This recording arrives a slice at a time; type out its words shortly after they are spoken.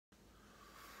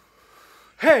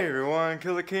Hey everyone,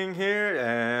 Killer King here,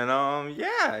 and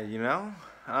yeah, man,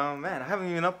 I haven't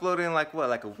even uploaded in like what,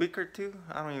 like a week or two?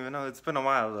 I don't even know. It's been a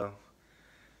while though.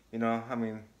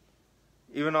 Even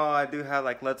though I do have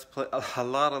like let's play a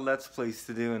lot of let's plays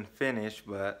to do and finish,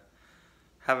 but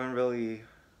haven't really.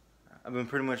 I've been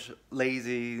pretty much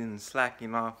lazy and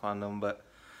slacking off on them, but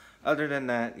other than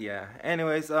that, yeah.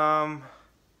 Anyways, nothing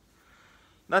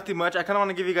much. I kind of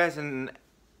want to give you guys an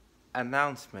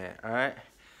announcement, all right?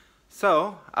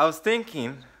 So I was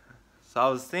thinking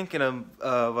of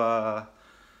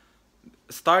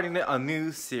starting a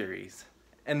new series,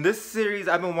 and this series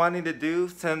I've been wanting to do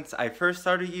since I first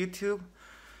started YouTube,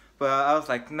 but I was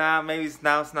like, nah, maybe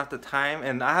now's not the time,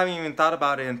 and I haven't even thought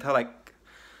about it until like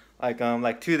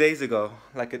 2 days ago,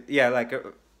 2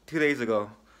 days ago,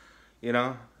 you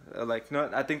know, no,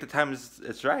 I think the time is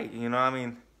it's right, you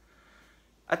know,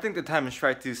 I think the time is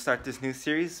right to start this new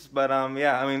series, but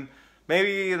yeah,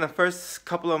 maybe in the first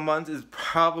couple of months it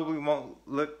probably won't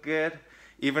look good,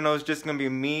 even though it's just gonna be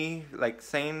me like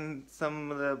saying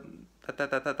some of the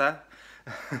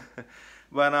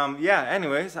but yeah.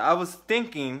 Anyways, I was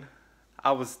thinking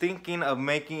of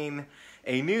making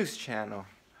a news channel.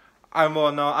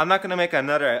 Well, no, I'm not gonna make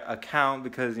another account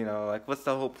because like what's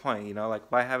the whole point?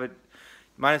 Like why have it?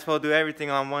 Might as well do everything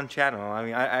on one channel.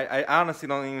 I honestly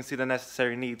don't even see the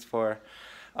necessary needs for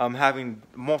having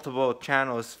multiple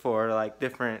channels for like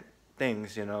different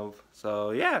things,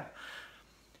 So yeah.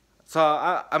 So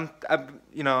I've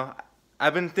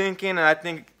been thinking, and I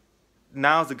think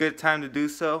now's a good time to do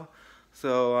so.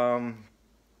 So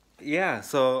yeah.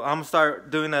 So I'm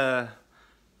gonna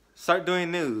start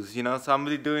doing news, So I'm gonna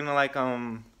be doing like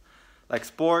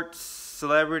sports,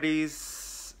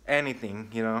 celebrities, anything,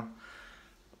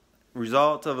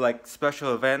 Results of like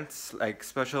special events, like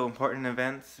special important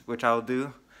events, which I'll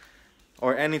do,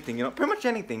 or anything, pretty much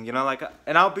anything, like,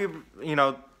 and I'll be,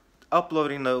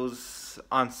 uploading those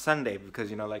on Sunday because,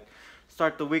 like,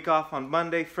 start the week off on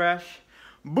Monday fresh,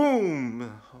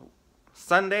 boom,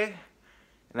 Sunday,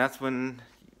 and that's when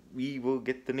we will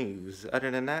get the news.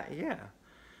 Other than that, yeah,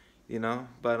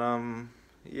 but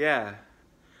yeah,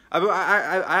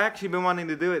 I actually been wanting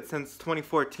to do it since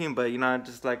 2014, but I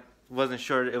just like wasn't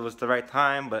sure it was the right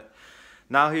time, but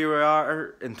now here we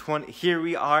are in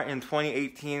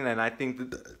 2018, and I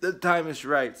think the time is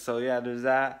right. So yeah, there's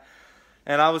that.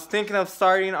 And I was thinking of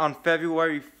starting on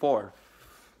February 4th,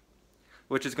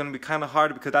 which is going to be kind of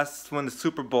hard because that's when the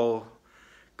Super Bowl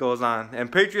goes on. And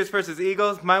Patriots versus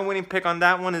Eagles, my winning pick on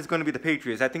that one is going to be the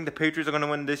Patriots. I think the Patriots are going to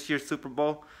win this year's Super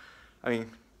Bowl. I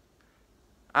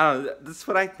don't know, that's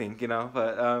what I think,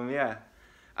 but yeah.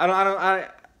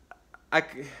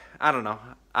 I don't know.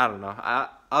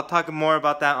 I'll talk more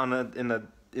about that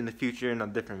in the future in a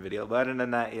different video. But other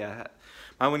than that, yeah,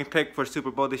 my winning pick for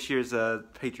Super Bowl this year is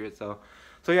Patriots. So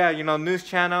yeah, news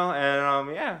channel,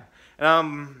 and yeah,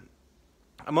 and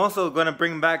I'm also gonna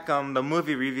bring back the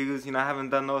movie reviews. I haven't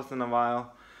done those in a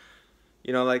while.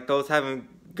 Like those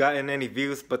haven't gotten any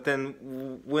views. But then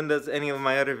when does any of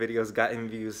my other videos gotten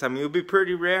views? It would be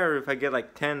pretty rare if I get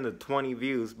like 10 to 20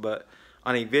 views, but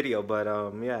on a video. But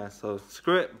yeah, so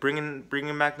screw it,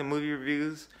 bringing back the movie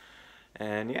reviews,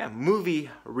 and yeah, movie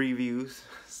reviews.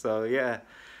 So yeah,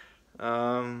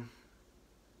 but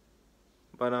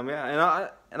yeah,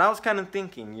 and I was kind of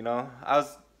thinking, I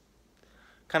was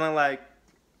kind of like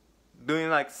doing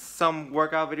like some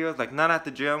workout videos, like not at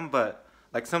the gym, but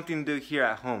like something to do here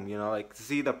at home, like to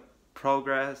see the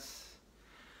progress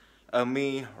of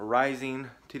me rising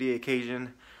to the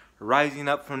occasion, rising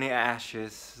up from the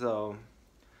ashes. So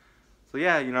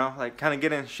yeah, like kind of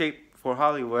get in shape for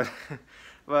Hollywood.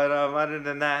 But other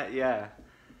than that, yeah.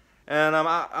 And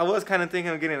I was kind of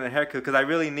thinking of getting a haircut because I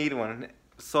really need one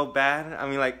so bad.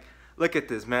 Like, look at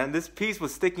this, man. This piece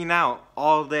was sticking out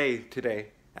all day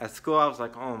today. At school, I was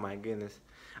like, oh my goodness.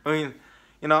 I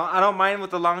don't mind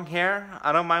with the long hair.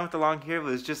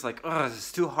 But it's just like, ugh,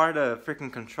 it's too hard to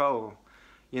freaking control,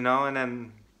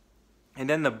 And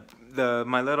then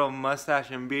my little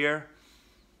mustache and beard.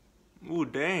 Ooh,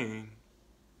 dang.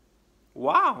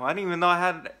 Wow, I didn't even know I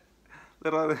had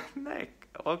little neck.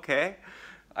 Okay,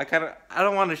 I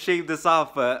don't want to shave this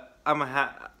off, but I am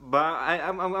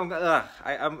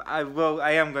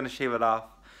gonna shave it off.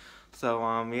 So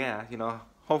yeah,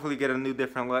 hopefully get a new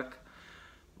different look.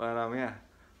 But yeah.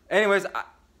 Anyways,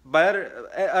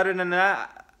 other than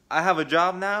that, I have a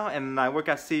job now and I work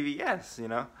at CVS.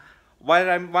 Why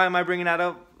am I bringing that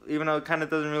up? Even though it kind of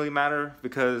doesn't really matter,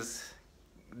 because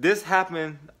this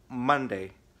happened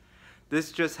Monday.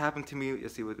 This just happened to me.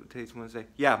 Let's see what today's Wednesday.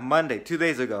 Yeah, Monday, 2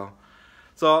 days ago.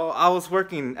 So I was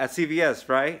working at CVS,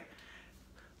 right?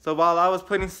 So while I was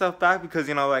putting stuff back, because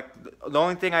you know, like the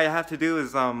only thing I have to do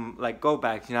is like go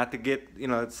back. You know, I have to get, you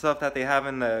know, stuff that they have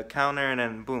in the counter, and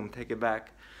then boom, take it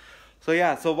back. So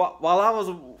yeah, so while I was,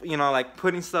 you know, like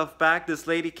putting stuff back, this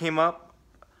lady came up,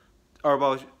 or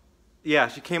well, yeah,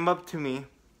 she came up to me.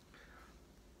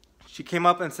 She came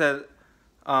up and said,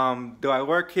 "Do I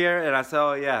work here?" And I said,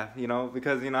 "Oh yeah," you know,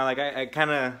 because you know, like I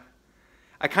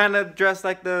kind of dress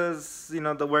like those, you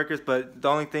know, the workers, but the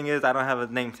only thing is I don't have a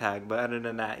name tag. But other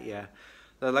than that, yeah.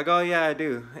 They're like, "Oh yeah, I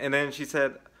do." And then she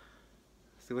said,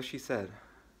 let's see what she said.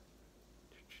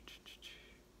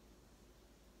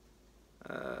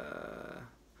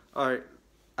 Or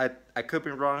I could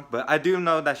be wrong, but I do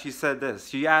know that she said this.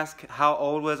 She asked how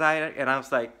old was I, and I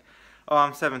was like, "Oh,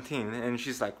 I'm 17." And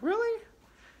she's like, "Really?"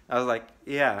 I was like,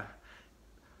 "Yeah."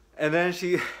 And then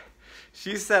she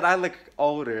said I look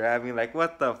older. I mean, like,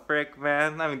 what the frick,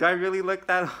 man? I mean, do I really look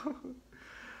that old?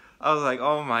 I was like,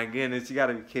 oh my goodness, you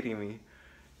gotta be kidding me.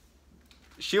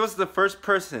 She's the first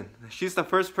person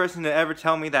to ever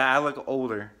tell me that I look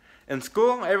older. In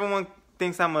school, everyone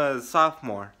thinks I'm a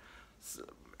sophomore.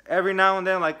 Every now and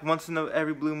then, like once in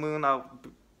every blue moon,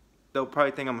 they'll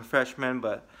probably think I'm a freshman,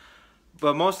 but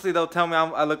mostly they'll tell me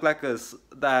I look like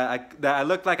that I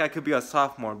look like I could be a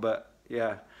sophomore. But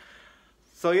yeah.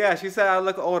 So yeah, she said I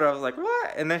look older. I was like,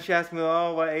 what? And then she asked me,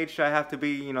 oh, what age should I have to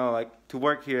be, you know, like to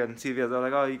work here in CVS? I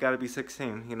was like, oh, you gotta be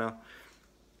 16, you know.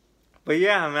 But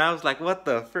yeah, I mean, I was like, what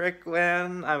the frick,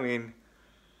 man? I mean,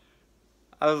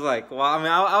 I was like, well, I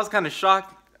mean, I was kind of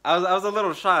shocked. I was a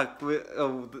little shocked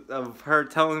of her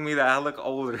telling me that I look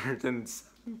older than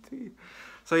 17.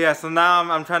 So yeah, so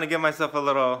now I'm trying to give myself a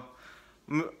little,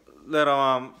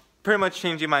 pretty much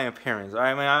changing my appearance.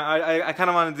 Right? I mean, I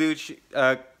kind of want to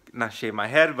do not shave my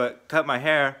head, but cut my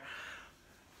hair,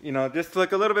 you know, just to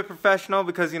look a little bit professional,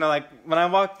 because, you know, like when I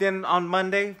walked in on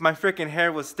Monday, my freaking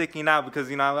hair was sticking out because,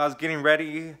 you know, I was getting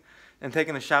ready and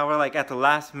taking a shower like at the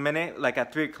last minute, like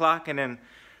at 3 o'clock, and then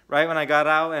right when I got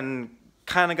out and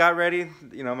kind of got ready,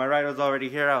 you know, my ride was already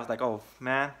here. I was like, oh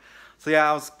man. So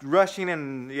yeah, I was rushing,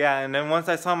 and yeah, and then once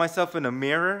I saw myself in a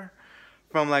mirror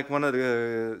from like one of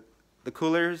the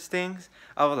coolers things,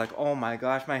 I was like, oh my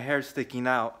gosh, my hair's sticking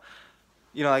out.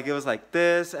 You know, like it was like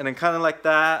this, and then kind of like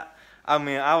that. I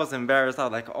mean, I was embarrassed. I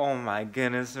was like, oh my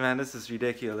goodness, man, this is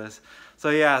ridiculous.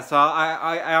 So yeah, so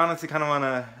I honestly kind of want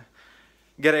to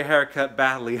get a haircut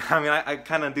badly. I mean, I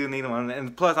kind of do need one.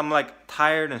 And plus, I'm like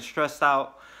tired and stressed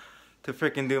out to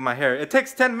freaking do my hair. It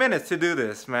takes 10 minutes to do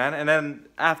this, man. And then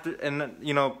after, and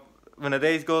you know, when the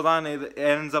days goes on, it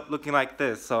ends up looking like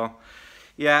this. So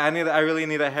yeah, I really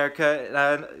need a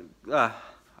haircut.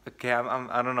 Okay,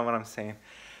 I don't know what I'm saying.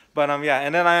 But yeah,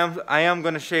 and then I am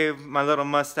gonna shave my little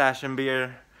mustache and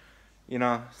beard, you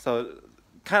know. So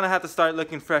kind of have to start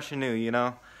looking fresh and new, you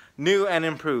know, new and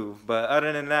improved. But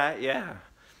other than that, yeah.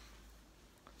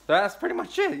 So that's pretty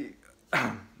much it.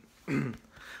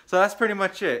 So that's pretty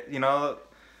much it, you know.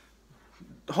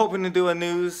 Hoping to do a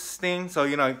news thing. So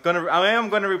you know, I am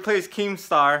gonna replace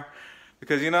Keemstar,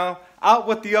 because you know, out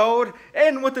with the old,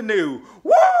 in with the new.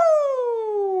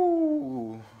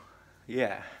 Woo!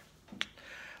 Yeah.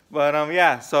 But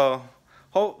yeah, so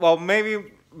well,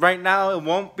 maybe right now it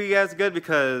won't be as good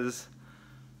because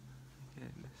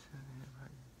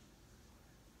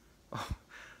oh,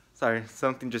 sorry,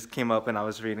 something just came up and I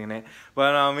was reading it.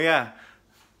 But yeah,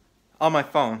 on my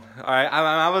phone. All right,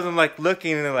 I wasn't like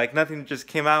looking, and like nothing just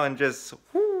came out and just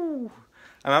whoo.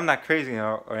 I mean, I'm not crazy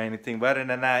or anything, but other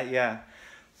than that, yeah.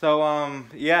 So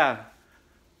yeah,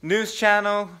 news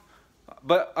channel.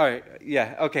 But alright,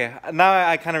 yeah, okay. Now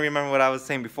I kind of remember what I was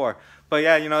saying before. But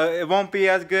yeah, you know, it won't be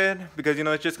as good because, you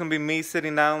know, it's just going to be me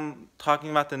sitting down talking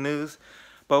about the news.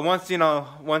 But once, you know,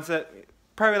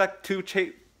 probably like 2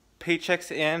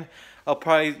 paychecks in, I'll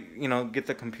probably, you know, get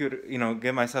the computer, you know,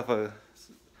 get myself a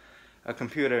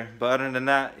computer. But other than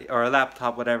that, or a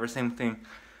laptop, whatever, same thing.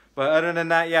 But other than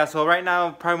that, yeah, so right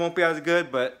now probably won't be as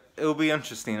good, but it'll be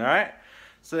interesting, alright?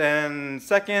 So then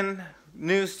second,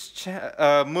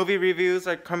 movie reviews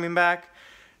are coming back,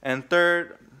 and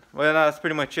third, well, no, that's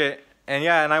pretty much it. And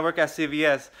yeah, and I work at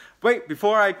CVS. Wait,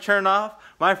 before I turn off,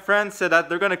 my friend said that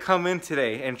they're gonna come in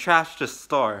today and trash the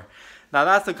store. Now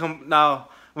that's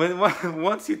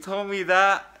once he told me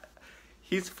that,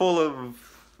 he's full of,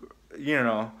 you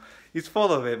know, he's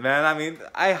full of it, man. I mean,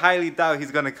 I highly doubt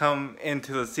he's gonna come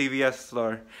into the CVS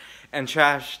store and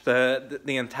trash the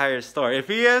entire store. If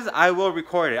he is, I will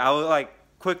record it. I will like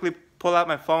quickly pull out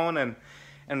my phone and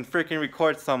freaking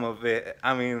record some of it.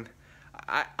 I mean,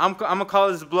 I'm gonna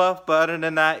call this bluff, but other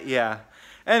than that, yeah.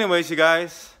 Anyways, you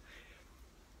guys,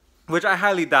 which I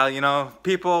highly doubt. You know,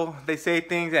 people, they say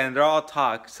things and they're all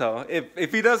talk. So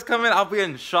if he does come in, I'll be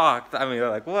in shocked. I mean,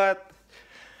 like what?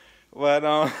 But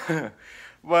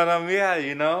yeah,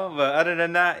 you know. But other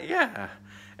than that, yeah.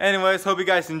 Anyways, hope you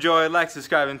guys enjoy. Like,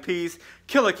 subscribe, and peace.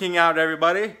 Killer King out,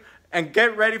 everybody. And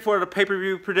get ready for the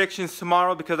pay-per-view predictions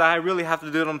tomorrow, because I really have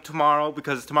to do them tomorrow,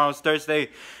 because tomorrow's Thursday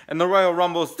and the Royal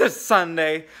Rumble's this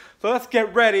Sunday. So let's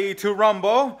get ready to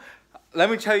rumble. Let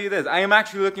me tell you this, I am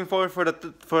actually looking forward for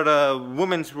the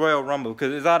Women's Royal Rumble,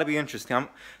 because it ought to be interesting.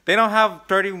 They don't have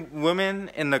 30 women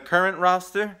in the current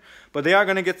roster, but they are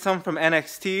going to get some from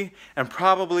NXT and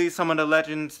probably some of the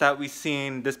legends that we've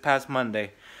seen this past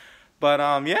Monday. But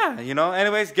yeah, you know,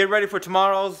 anyways, get ready for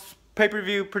tomorrow's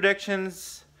pay-per-view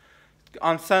predictions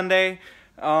on Sunday,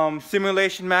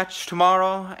 simulation match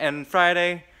tomorrow and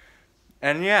Friday.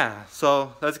 And yeah,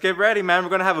 so let's get ready, man. We're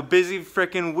going to have a busy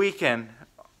freaking weekend.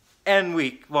 And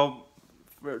week, well,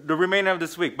 the remainder of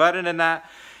this week. But other than that,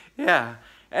 yeah.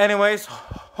 Anyways,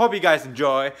 hope you guys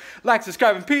enjoy. Like,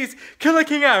 subscribe, and peace. Killer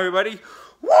King out, everybody.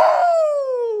 Woo!